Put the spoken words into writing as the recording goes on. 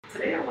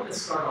Today I want to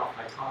start off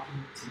by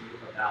talking to you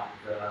about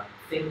the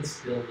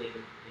famous building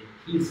in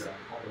Pisa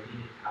called the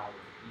Leaning Tower of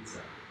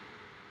Pisa.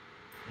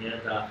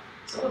 And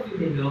some of you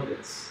may know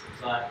this,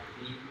 but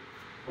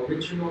the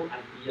original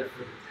idea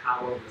for the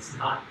tower was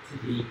not to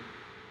be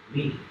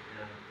leaning.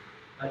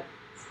 But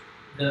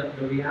the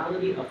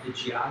reality of the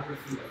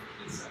geography of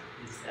Pisa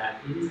is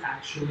that it is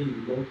actually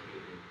located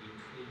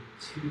between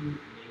two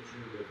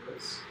major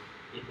rivers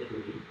in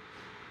Italy.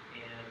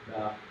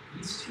 And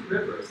these two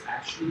rivers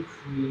actually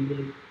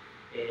created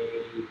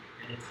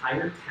an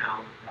entire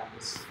town that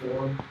was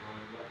formed on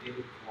what they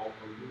would call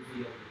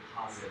alluvial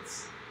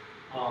deposits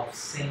of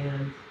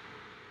sand,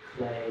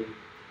 clay,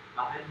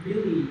 and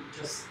really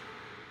just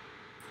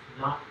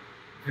not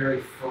very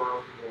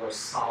firm or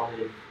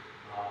solid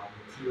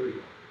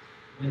material.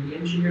 When the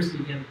engineers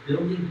began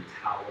building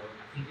the tower,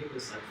 I think it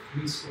was like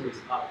 3 stories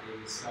up,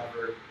 they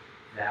discovered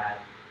that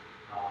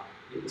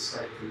it was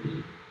starting to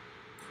lean.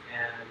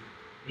 And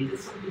they did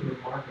something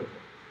remarkable.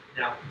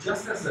 Now,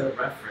 just as a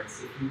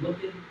reference, if you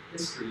look in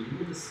history, you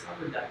will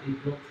discover that they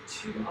built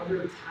 2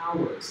 other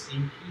towers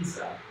in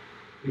Pisa,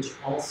 which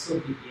also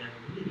began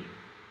leaning.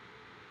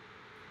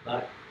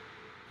 But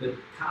the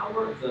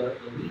tower, the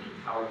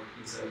Leaning Tower of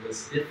Pisa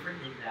was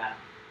different in that,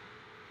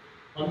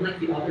 unlike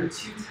the other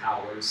 2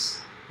 towers,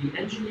 the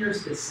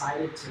engineers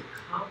decided to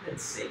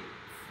compensate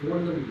for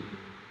the lean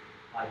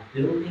by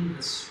building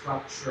the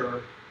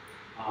structure,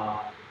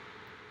 by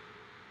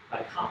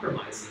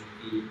compromising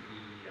the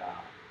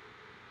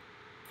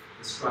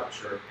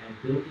structure and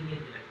building it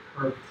in a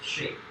curved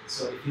shape.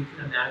 So if you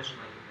can imagine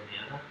like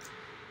a banana,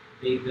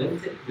 they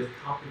built it with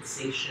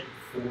compensation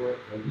for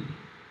the lean,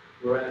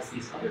 whereas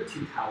these other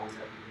 2 towers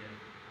that began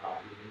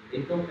leaning, they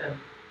built them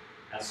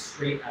as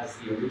straight as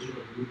the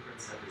original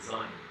blueprints had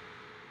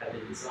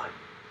been designed.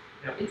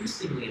 Now,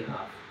 interestingly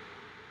enough,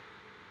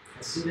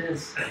 as soon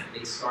as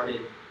they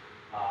started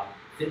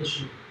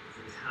finishing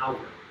the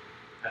tower,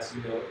 as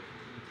you know, it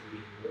continued to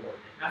lean more.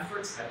 And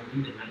efforts, I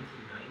believe, in 1990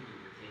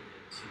 were taken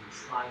to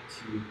try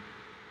to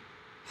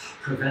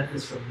prevent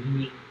this from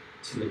leaning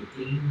to a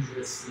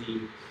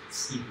dangerously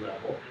steep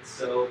level. And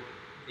so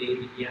they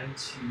began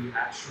to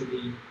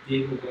actually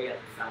dig away at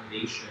the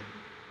foundation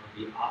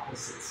on the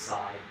opposite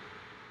side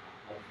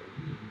of the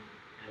lean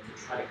and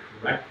to try to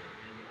correct it.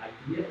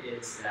 And the idea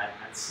is that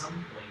at some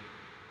point,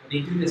 they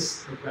do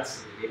this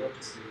progressively, they don't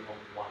just do it all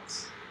at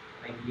once.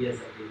 The idea is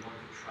that they want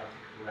to try to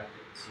correct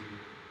it to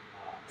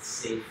a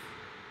safe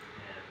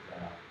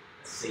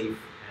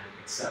and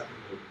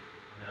acceptable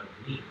amount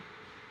of lean.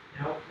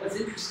 Now, what's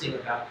interesting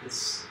about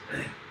this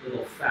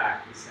little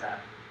fact is that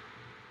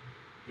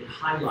it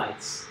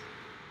highlights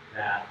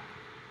that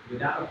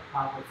without a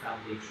proper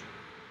foundation,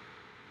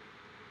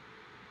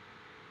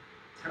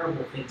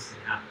 terrible things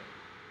can happen.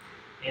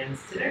 And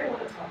today I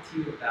want to talk to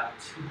you about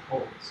 2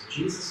 homes.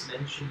 Jesus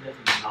mentioned them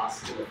in the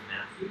Gospel of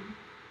Matthew.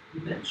 He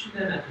mentioned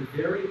them at the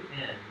very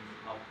end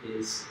of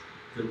his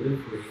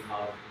delivery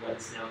of what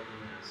is now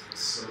known as the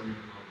Sermon on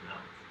the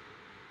Mount.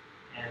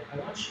 And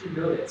I want you to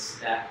notice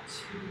that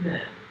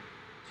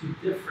 2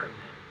 different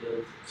men,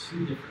 built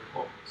 2 different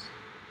homes.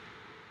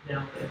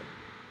 Now,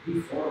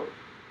 before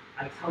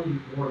I tell you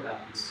more about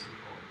these 2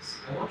 homes,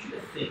 I want you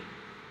to think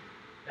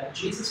that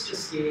Jesus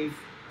just gave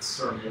a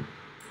sermon,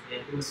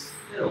 and it was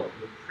filled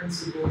with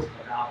principles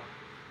about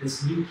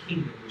this new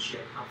kingdom which he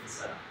had come to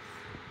set up.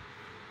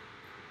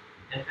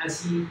 And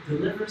as he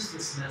delivers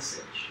this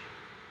message,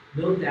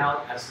 no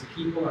doubt as the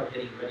people are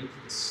getting ready to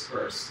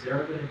disperse, there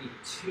are going to be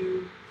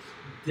 2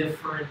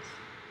 different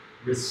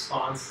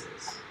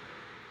responses.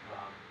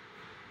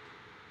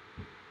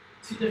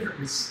 2 different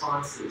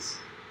responses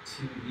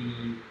to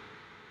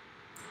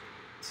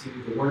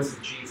the words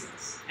of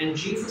Jesus. And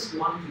Jesus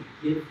wanted to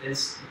give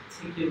this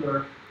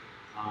particular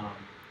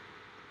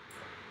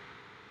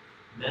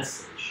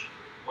message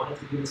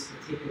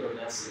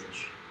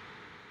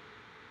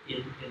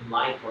in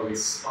light or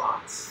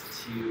response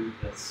to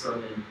the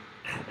sermon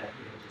that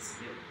he had just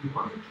given. He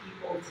wanted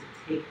people to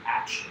take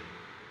action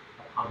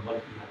upon what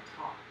he had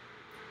taught.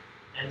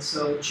 And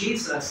so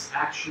Jesus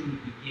actually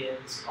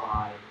begins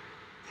by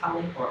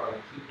telling, or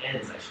he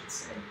ends, I should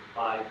say,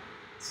 by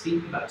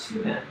speaking about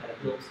 2 men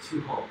that built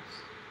 2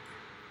 homes.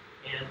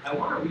 And I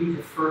want to read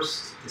the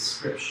first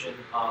description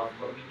of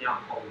what we now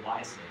call the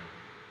wise man.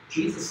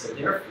 Jesus said,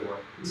 "Therefore,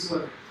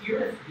 whosoever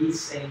heareth these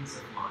sayings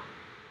of mine,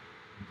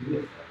 and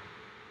doeth them,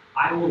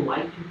 I will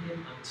liken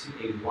him unto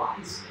a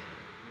wise man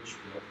which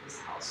built his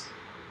house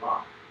upon a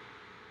rock."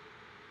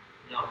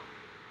 Now,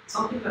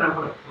 something that I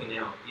want to point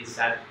out is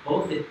that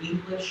both in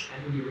English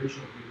and in the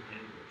original Greek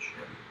language,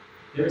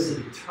 there is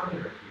a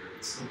determiner here.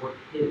 It's the word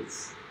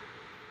his.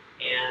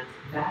 And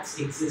that's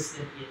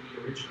existent in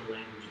the original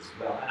language as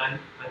well. And I'm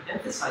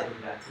emphasizing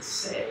that to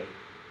say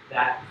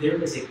that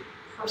there is a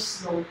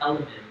personal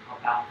element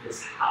about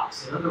this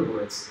house. In other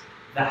words,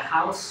 the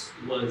house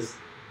was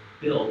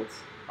built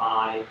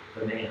by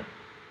the man.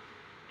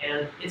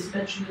 And it's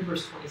mentioned in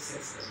verse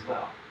 26 as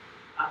well.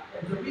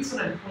 And the reason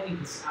I'm pointing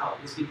this out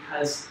is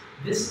because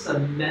this is a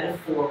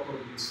metaphorical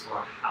use for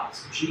a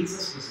house.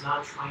 Jesus was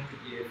not trying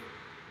to give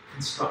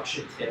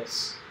construction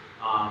tips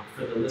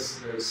for the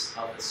listeners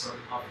of the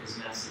sermon of his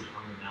message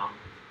on the Mount,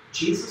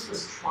 Jesus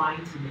was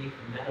trying to make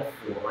a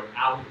metaphor, an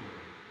allegory,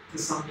 to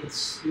something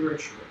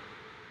spiritual.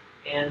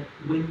 And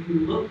when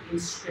you look in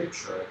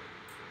Scripture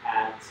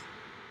at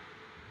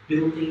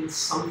building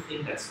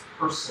something that's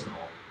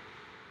personal,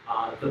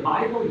 the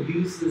Bible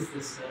uses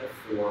this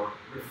metaphor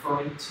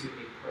referring to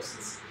a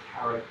person's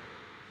character.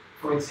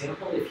 For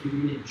example, if you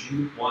read in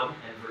Jude 1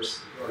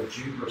 and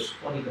Jude verse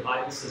 20, the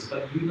Bible says,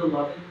 "But you,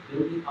 beloved,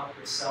 building up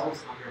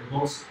yourselves on your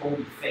most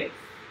holy faith."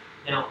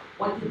 Now,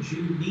 what did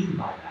Jude mean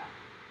by that?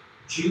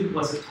 Jude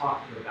wasn't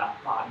talking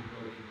about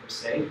bodybuilding per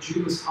se.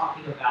 Jude was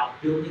talking about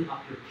building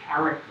up your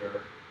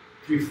character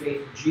through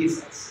faith in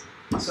Jesus.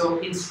 So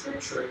in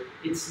Scripture,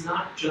 it's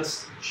not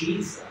just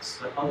Jesus,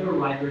 but other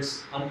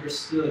writers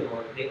understood,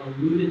 or they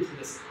alluded to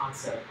this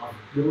concept of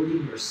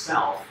building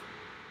yourself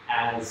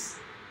as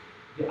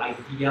the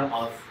idea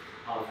of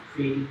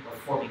creating or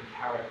forming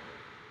character.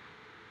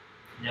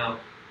 Now,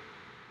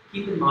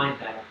 keep in mind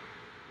that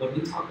when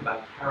we talk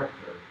about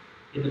character,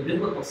 in the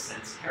biblical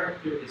sense,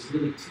 character is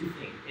really two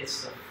things.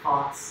 It's the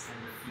thoughts and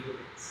the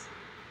feelings.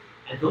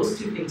 And those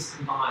two things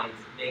combined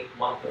make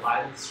what the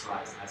Bible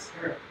describes as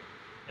character.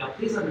 Now,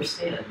 please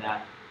understand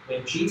that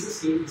when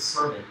Jesus gave the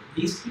sermon,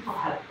 these people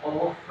had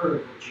all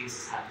heard what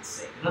Jesus had to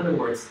say. In other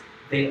words,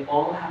 they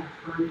all had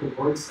heard the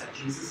words that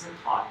Jesus had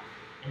taught,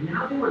 and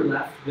now they were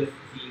left with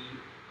the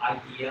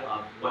idea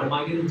of, what am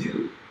I going to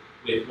do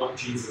with what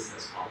Jesus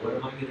has taught? What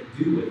am I going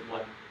to do with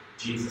what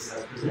Jesus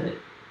has presented?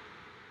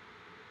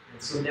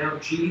 And so now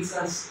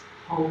Jesus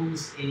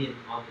hones in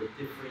on the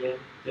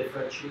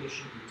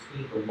differentiation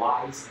between the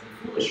wise and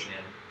the foolish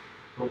man.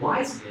 The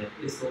wise man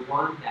is the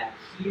one that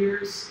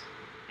hears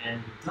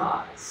and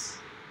does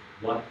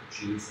what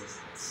Jesus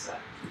has said.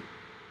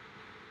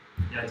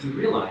 Now, do you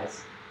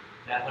realize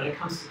that when it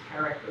comes to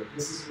character,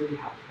 this is really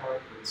how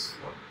character is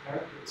formed?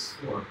 Character is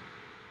formed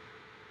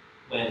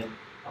when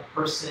a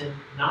person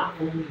not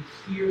only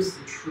hears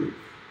the truth,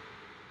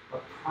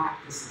 but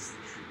practices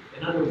the truth.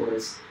 In other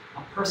words,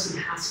 a person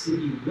has to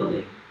be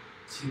willing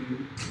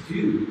to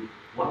do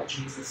what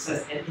Jesus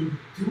says. And in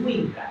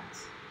doing that,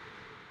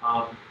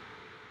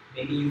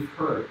 maybe you've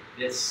heard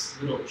this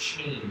little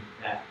chain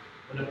that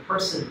when a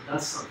person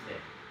does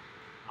something,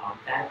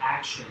 that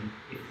action,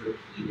 if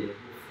repeated,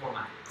 will form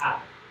a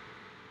habit.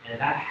 And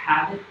that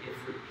habit, if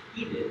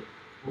repeated,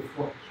 will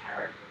form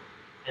character.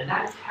 And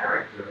that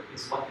character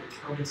is what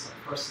determines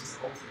a person's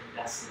ultimate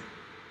destiny.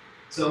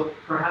 So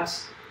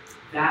perhaps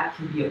that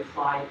can be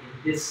applied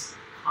in this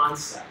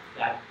concept,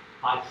 that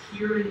by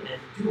hearing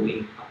and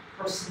doing,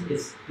 a person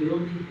is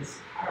building his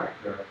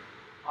character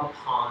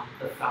upon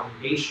the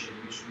foundation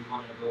which we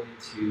want to go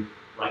into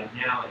right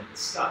now and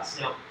discuss.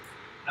 Now,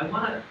 I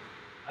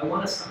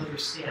want us to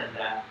understand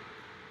that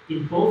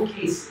in both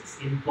cases,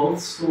 in both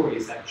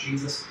stories that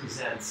Jesus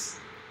presents,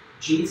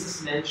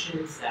 Jesus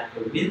mentions that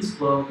the winds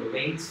blow, the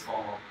rains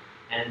fall,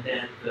 and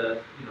then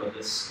the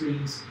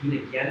streams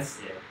beat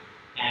against it,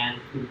 and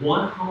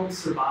one home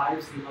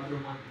survives, the other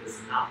one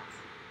does not.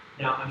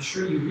 Now, I'm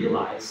sure you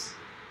realize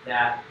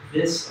that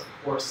this, of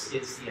course,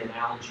 is the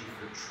analogy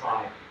for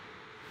trial.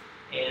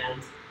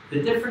 And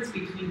the difference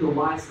between the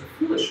wise and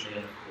the foolish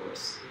man, of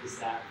course, is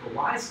that the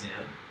wise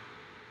man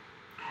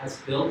has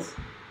built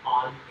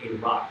on a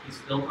rock. He's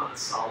built on a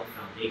solid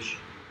foundation.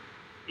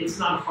 It's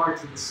not hard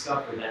to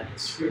discover that in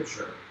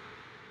Scripture,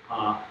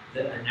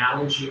 the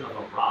analogy of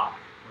a rock,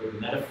 or the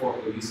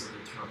metaphorical use of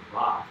the term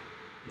rock,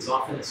 is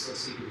often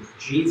associated with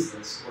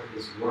Jesus or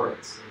his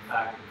words. In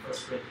fact, in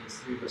 1 Corinthians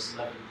 3, verse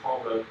 11,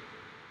 Paul wrote,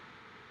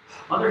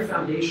 "Other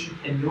foundation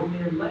can no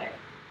man lay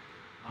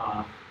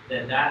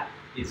than that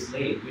is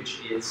laid,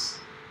 which is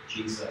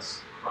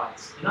Jesus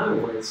Christ." In other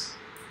words,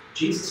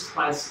 Jesus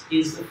Christ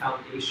is the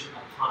foundation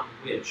upon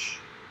which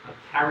a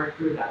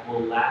character that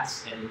will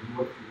last and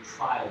endure through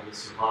trial will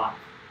survive.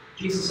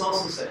 Jesus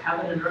also said,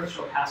 "Heaven and earth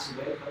shall pass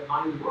away, but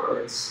my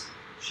words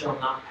shall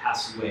not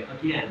pass away."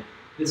 Again,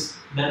 this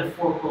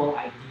metaphorical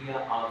idea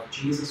of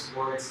Jesus'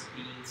 words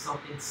being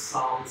something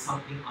solid,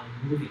 something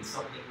unmoving,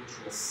 something which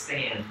will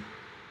stand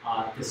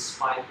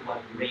despite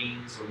what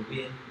rains or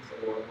winds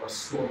or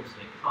storms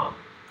may come.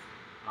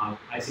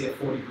 Isaiah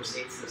 40 verse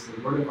 8 says,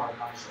 "The word of our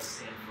God shall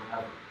stand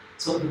forever."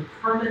 So the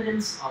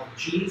permanence of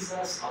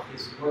Jesus, of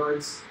his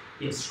words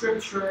in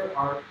Scripture,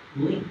 are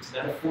linked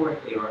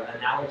metaphorically or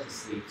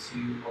analogously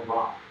to a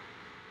rock.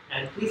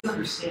 And please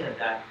understand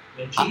that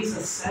when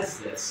Jesus says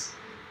this,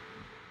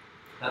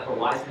 that the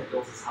wise man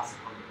builds his house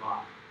upon the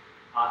rock,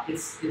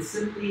 it's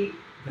simply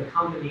the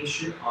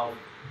combination of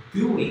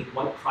doing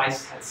what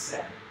Christ had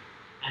said.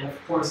 And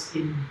of course,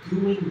 in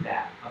doing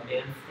that, a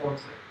man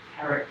forms a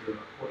character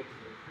according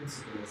to the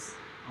principles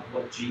of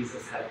what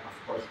Jesus had,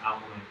 of course,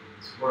 outlined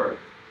in his word.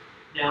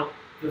 Now,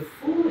 the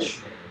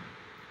foolish man,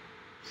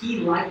 he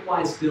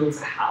likewise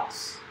builds a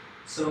house.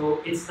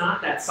 So it's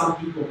not that some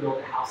people build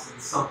a house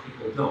and some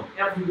people don't.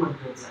 Everyone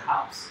builds a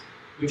house,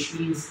 which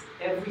means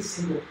every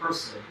single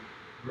person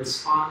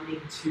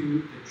responding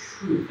to the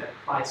truth that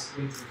Christ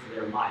brings into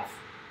their life,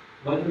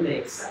 whether they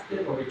accept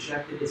it or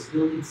reject it, is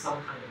building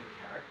some kind of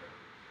a character.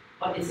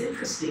 But it's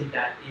interesting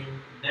that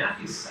in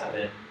Matthew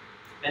 7,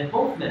 and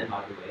both men,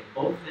 by the way,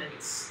 both men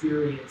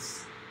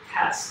experience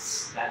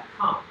tests that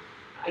come.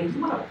 I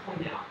do want to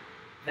point out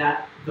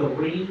that the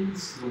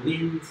rains, the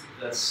winds,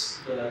 the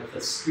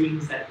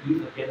streams that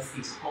beat against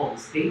these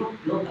homes, they don't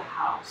build the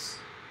house.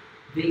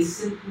 They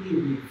simply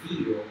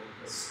reveal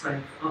the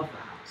strength of the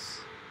house.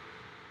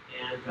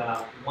 And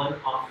one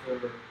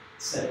author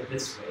said it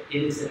this way: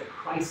 it is in a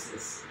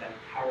crisis that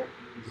character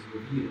is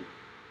revealed.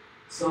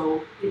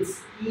 So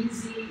it's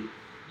easy,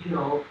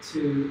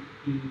 to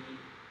be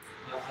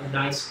a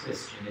nice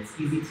Christian. It's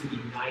easy to be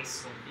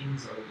nice when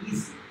things are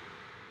easy.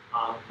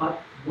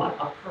 But what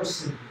a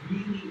person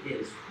really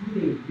is, who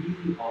they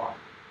really are,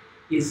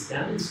 is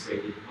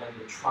demonstrated when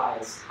the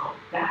trials come.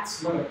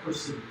 That's what a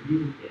person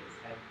really is.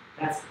 And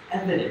that's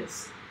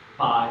evidenced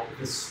by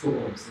the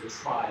storms, the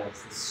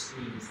trials, the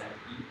streams that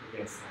beat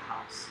against the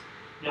house.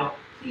 Now,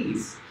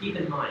 please keep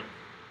in mind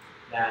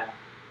that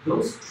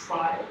those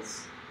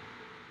trials,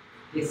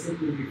 they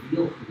simply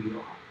reveal who we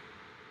are.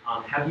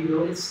 Have you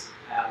noticed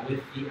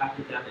with the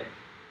epidemic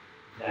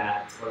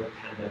or the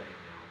pandemic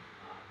now,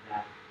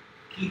 that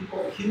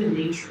human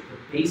nature,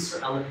 the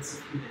baser elements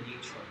of human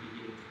nature are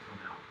beginning to come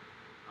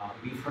out.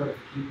 We've heard of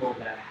people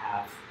that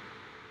have,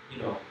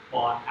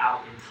 bought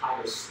out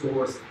entire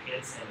stores of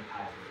hand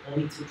sanitizer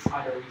only to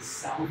try to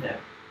resell them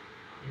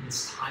in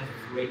this time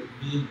of great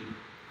need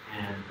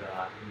and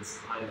in this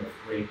time of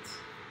great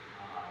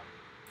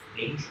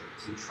danger,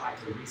 to try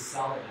to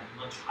resell them at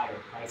much higher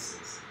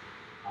prices.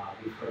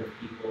 We've heard of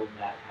people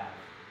that have,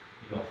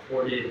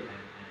 hoarded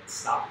and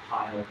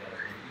stockpiled and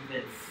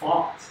even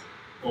fought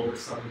over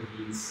some of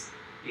these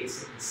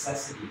basic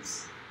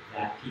necessities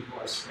that people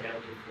are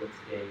scrambling for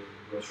today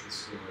in grocery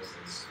stores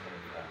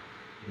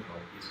and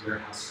these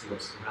warehouse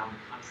stores around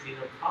the country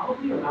and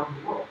probably around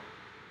the world.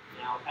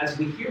 Now, as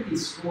we hear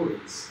these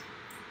stories,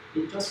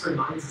 it just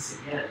reminds us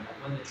again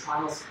that when the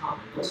trials come,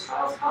 and those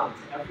trials come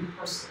to every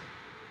person,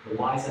 the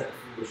wise and the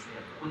foolish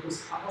man, but when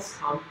those trials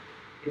come,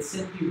 it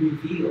simply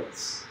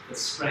reveals the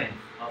strength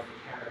of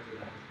the character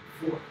that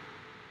is before.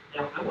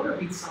 Now, I want to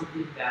read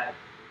something that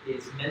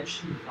is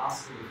mentioned in the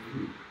Gospel of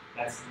Luke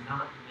that's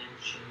not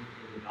mentioned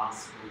in the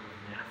Gospel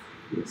of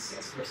Matthew. Luke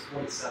 6, verse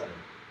 47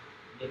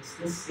 makes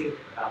this statement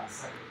about the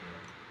second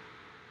man.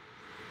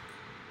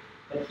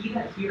 But he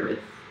that heareth,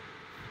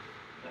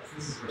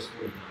 this is verse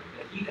 49,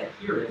 but he that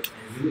heareth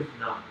and doeth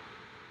not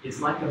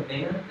is like a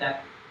man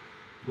that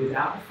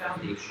without a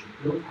foundation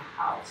built a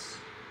house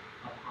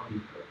upon the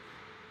earth.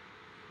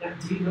 Now,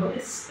 do you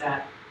notice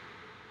that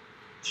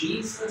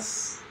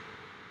Jesus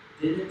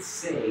didn't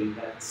say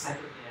that the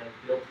second man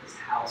built his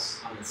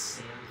house on a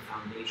sand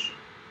foundation?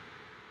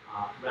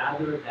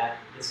 Rather, that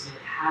this man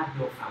had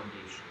no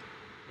foundation.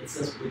 It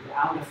says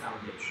without a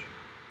foundation.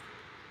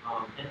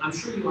 And I'm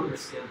sure you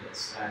understand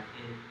this, that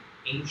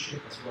in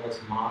ancient as well as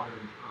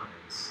modern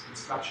times,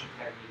 construction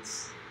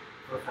techniques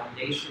for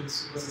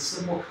foundations was a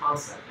simple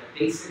concept that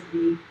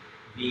basically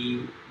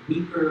the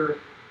weaker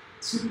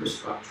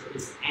superstructure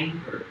is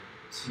anchored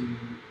to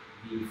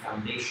the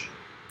foundation,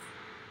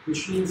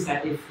 which means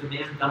that if the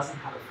man doesn't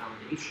have a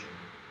foundation,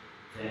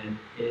 then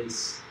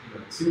his the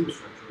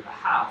superstructure of the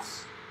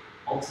house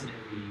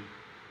ultimately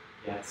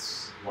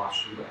gets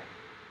washed away.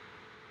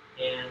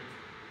 And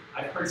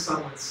I've heard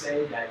someone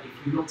say that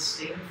if you don't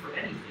stand for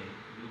anything,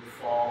 you'll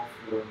fall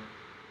for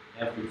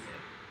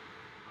everything.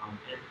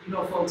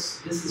 And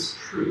folks, this is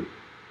true.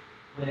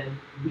 When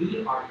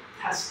we are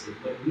tested,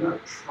 when we are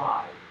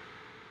tried,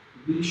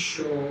 we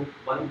show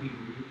what we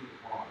really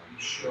are.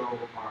 We show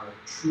our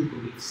true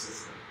belief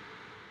system.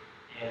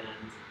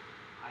 And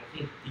I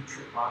think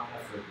Dietrich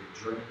Bonhoeffer, the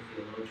German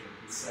theologian,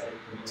 he said it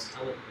the most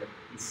eloquent.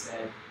 He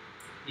said,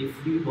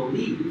 if you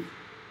believe,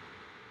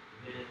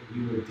 then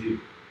you will do.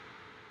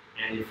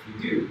 And if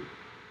you do,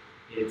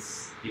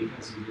 it's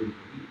because you really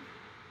believe.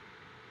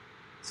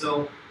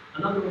 So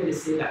another way to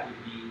say that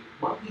would be,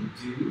 what we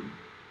do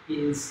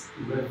is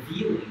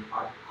revealing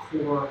our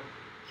core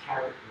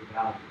character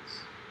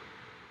values.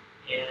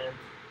 And,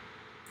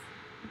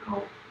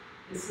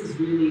 this is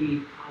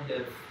really kind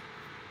of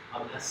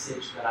a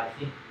message that I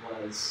think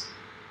was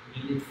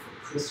needed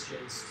for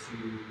Christians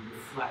to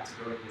reflect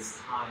during this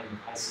time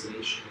of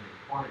isolation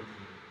and quarantine.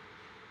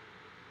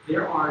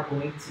 There are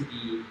going to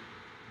be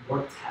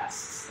more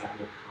tests that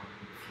will come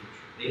in the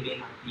future. They may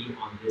not be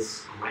on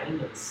this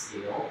grand of a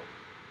scale,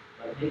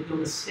 but make no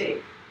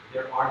mistake,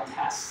 there are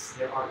tests,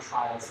 there are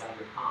trials that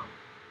will come.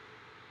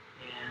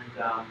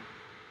 And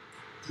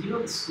do you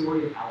know the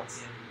story of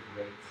Alexander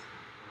the Great?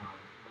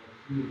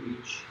 When he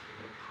reached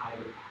the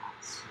Khyber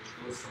Pass,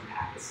 which goes from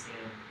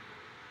Pakistan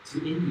to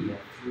India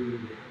through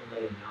the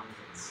Himalayan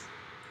mountains.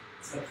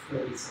 It's like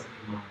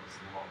 30-something miles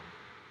long.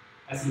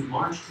 As he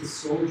marched his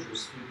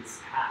soldiers through this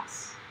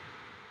pass,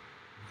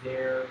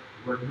 there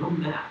were no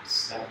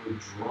maps that were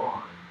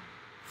drawn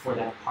for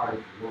that part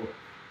of the world.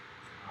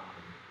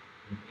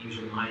 In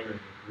Asia Minor and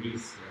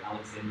Greece, where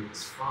Alexander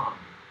was from,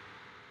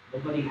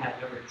 nobody had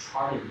ever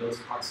charted those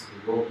parts of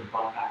the world and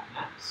brought back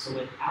maps. So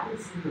when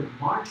Alexander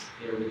marched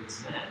there with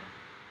his men,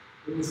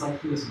 it was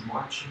like he was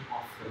marching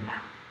off the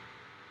map.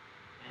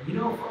 And you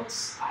know,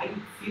 folks, I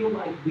feel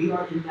like we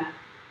are in that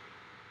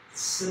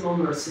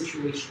similar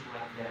situation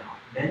right now.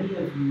 Many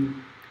of you,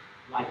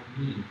 like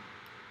me,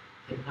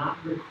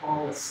 cannot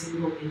recall a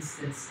single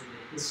instance in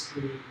the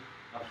history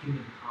of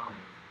humankind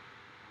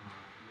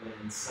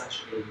when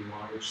such a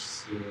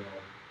large-scale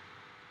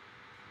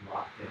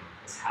lockdown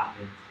has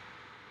happened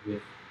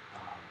with,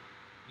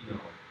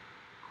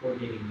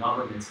 coordinating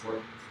governments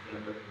working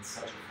together in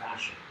such a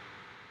fashion.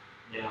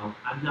 Now,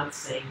 I'm not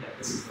saying that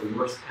this is the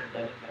worst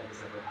pandemic that has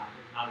ever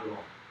happened, not at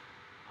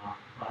all.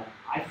 But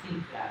I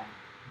think that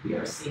we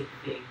are seeing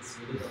things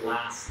within the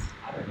last,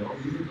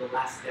 even the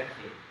last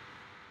decade,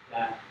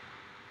 that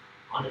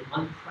on an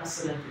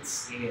unprecedented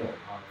scale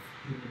of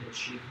human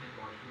achievement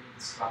or human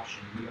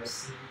destruction, we are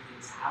seeing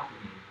things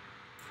happening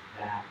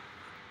that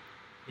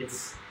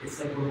it's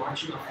like we're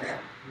marching off the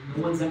map.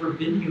 No one's ever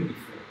been here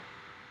before.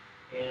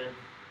 And,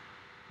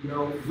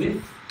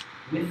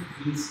 with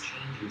these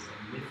changes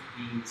and with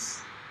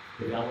these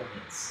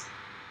developments,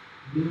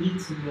 we need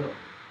to know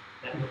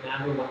that no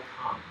matter what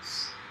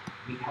comes,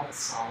 we have a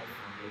solid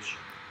foundation.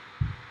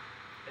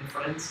 And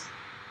friends,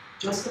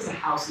 just as a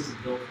house is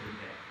built in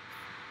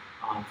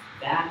a day,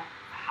 that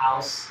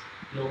house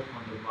built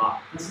on the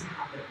rock doesn't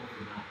happen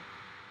overnight,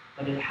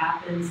 but it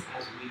happens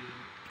as we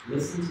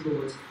listen to the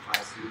words of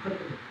Christ, we put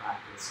them in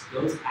practice.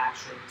 Those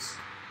actions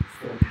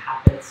form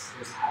habits,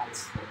 those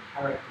habits form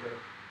character,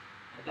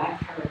 and that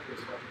character is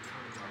what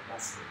determines our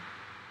destiny.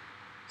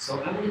 So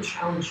I want to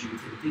challenge you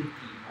to dig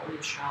deep. I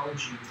want to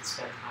challenge you to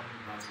spend time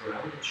in God's Word. I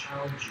want to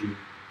challenge you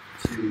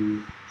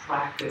to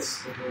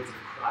practice the words of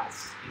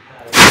Christ,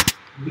 because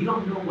we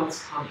don't know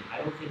what's coming. I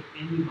don't think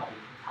anybody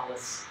can tell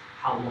us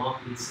how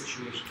long these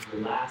situations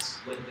will last,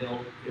 when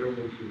there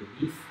will be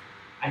relief.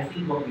 I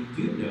think what we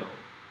do know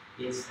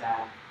is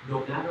that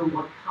no matter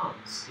what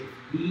comes, if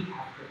we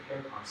have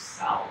prepared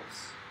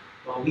ourselves,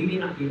 while we may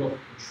not be able to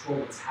control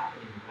what's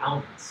happening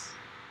around us,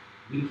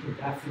 we can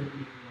definitely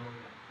know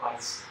that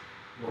Christ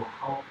will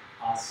help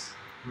us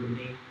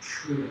remain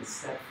true and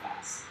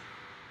steadfast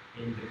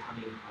in the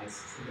coming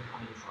crisis, in the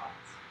coming trials.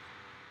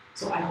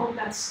 So I hope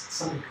that's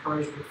some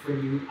encouragement for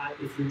you.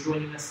 If you're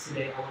joining us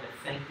today, I want to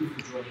thank you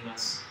for joining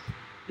us.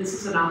 This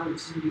is an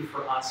opportunity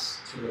for us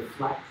to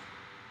reflect,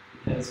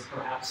 because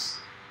perhaps,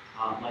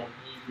 like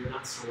me, you're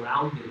not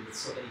surrounded with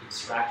so many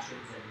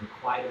distractions, and in the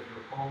quiet of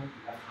your home,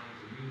 you have time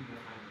to read, you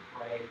have time to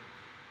pray.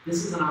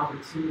 This is an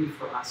opportunity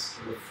for us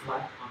to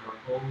reflect on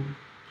our own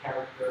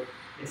character.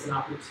 It's an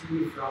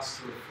opportunity for us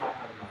to reflect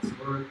on God's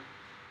Word.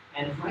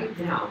 And right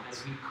now,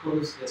 as we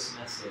close this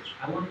message,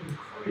 I want to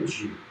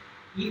encourage you,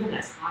 even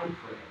as I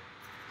pray,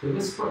 to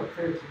whisper a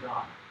prayer to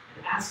God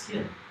and ask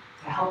Him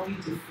to help you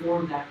to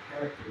form that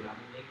character that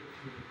will make it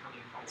through the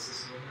coming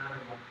crisis no matter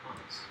what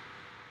comes.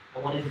 I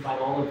want to invite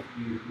all of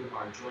you who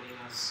are joining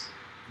us,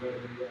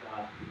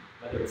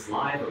 whether it's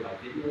live or by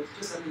video,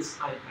 just at this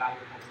time, bow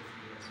your heads with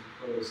me as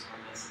we close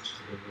our message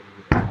today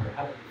with the Lord. Our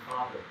Heavenly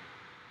Father,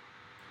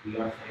 we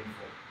are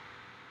thankful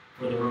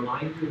for the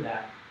reminder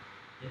that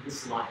in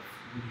this life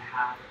we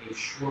have a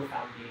sure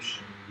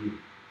foundation in you.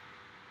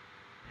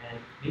 And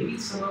maybe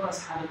some of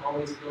us haven't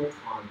always built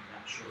on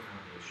that sure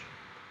foundation.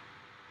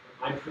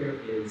 But my prayer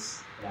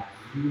is that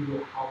you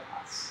will help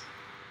us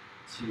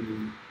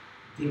to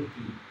dig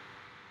deep,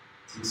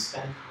 to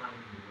spend time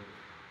in the Word of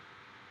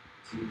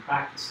God, to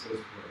practice those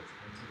words,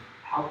 and to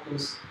help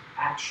those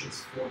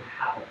actions form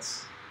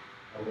habits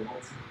that will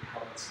ultimately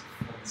help us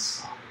to form a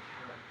solid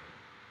character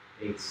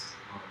based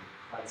on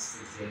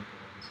Christ's example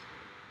of His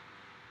Word.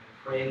 I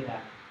pray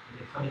that in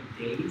the coming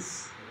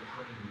days, in the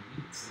coming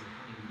weeks, in the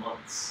coming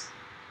months,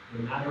 no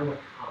matter what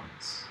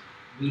comes,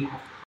 we have